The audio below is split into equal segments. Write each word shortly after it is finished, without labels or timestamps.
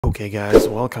Okay guys,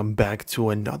 welcome back to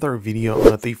another video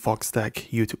on the Foxtecc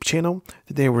YouTube channel.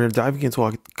 Today we're diving into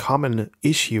a common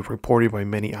issue reported by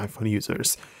many iPhone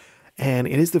users, and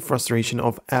it is the frustration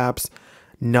of apps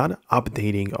not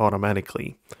updating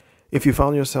automatically. If you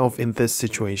found yourself in this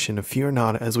situation, fear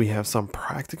not, as we have some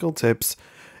practical tips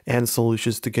and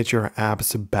solutions to get your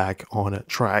apps back on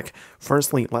track.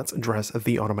 Firstly, let's address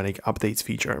the automatic updates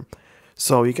feature.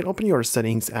 So you can open your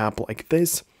settings app like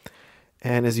this.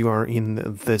 And as you are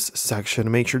in this section,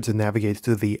 make sure to navigate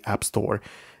to the App Store.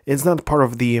 It's not part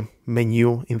of the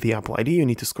menu in the Apple ID. You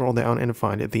need to scroll down and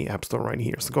find the App Store right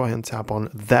here. So go ahead and tap on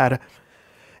that.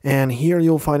 And here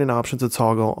you'll find an option to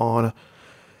toggle on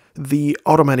the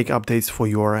automatic updates for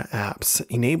your apps.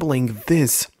 Enabling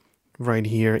this right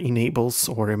here enables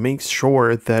or makes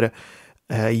sure that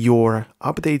your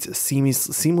updates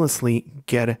seamlessly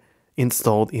get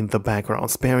installed in the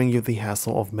background, sparing you the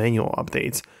hassle of manual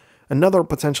updates. Another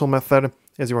potential method,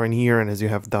 as you are in here and as you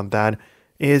have done that,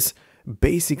 is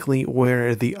basically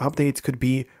where the updates could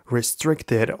be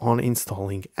restricted on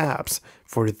installing apps.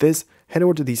 For this, head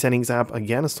over to the settings app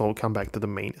again, so come back to the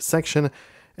main section,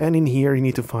 and in here you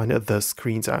need to find the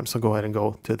screen time. So go ahead and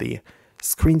go to the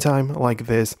screen time like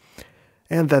this,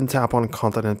 and then tap on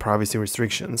content and privacy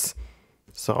restrictions.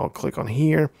 So click on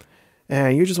here,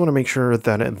 and you just want to make sure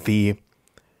that the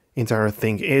entire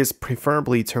thing is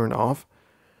preferably turned off,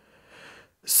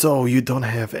 so you don't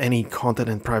have any content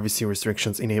and privacy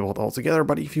restrictions enabled altogether.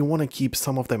 But if you want to keep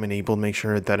some of them enabled, make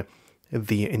sure that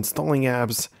the installing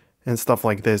apps and stuff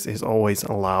like this is always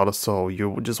allowed. So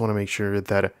you just want to make sure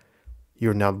that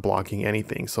you're not blocking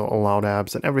anything. So allowed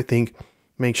apps and everything,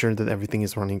 make sure that everything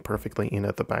is running perfectly in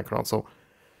the background. So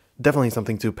definitely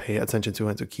something to pay attention to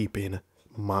and to keep in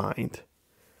mind.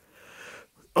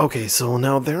 Okay, so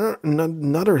now there are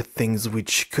other things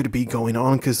which could be going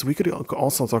on, because we could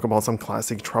also talk about some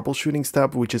classic troubleshooting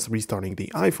step, which is restarting the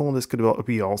iPhone. This could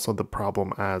be also the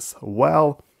problem as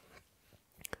well.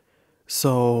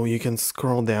 So you can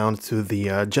scroll down to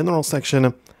the general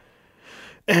section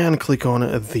and click on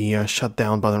the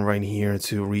shutdown button right here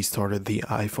to restart the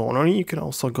iPhone. Or you can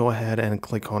also go ahead and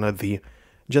click on the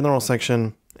general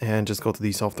section and just go to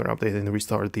the software update and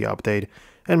restart the update,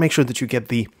 and make sure that you get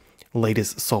the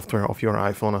latest software of your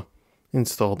iPhone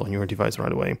installed on your device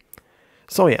right away.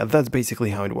 So yeah, that's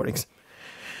basically how it works.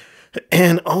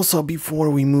 And also, before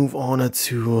we move on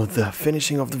to the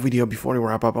finishing of the video, before we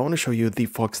wrap up, I want to show you the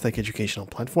Foxtecc educational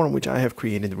platform, which I have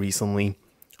created recently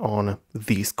on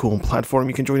the school platform.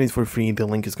 You can join it for free. The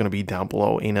link is going to be down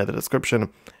below in the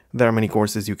description. There are many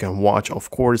courses you can watch, of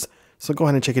course, so go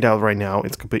ahead and check it out right now.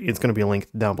 It's going to be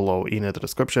linked down below in the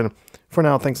description. For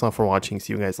now, thanks a lot for watching.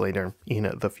 See you guys later in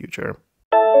the future.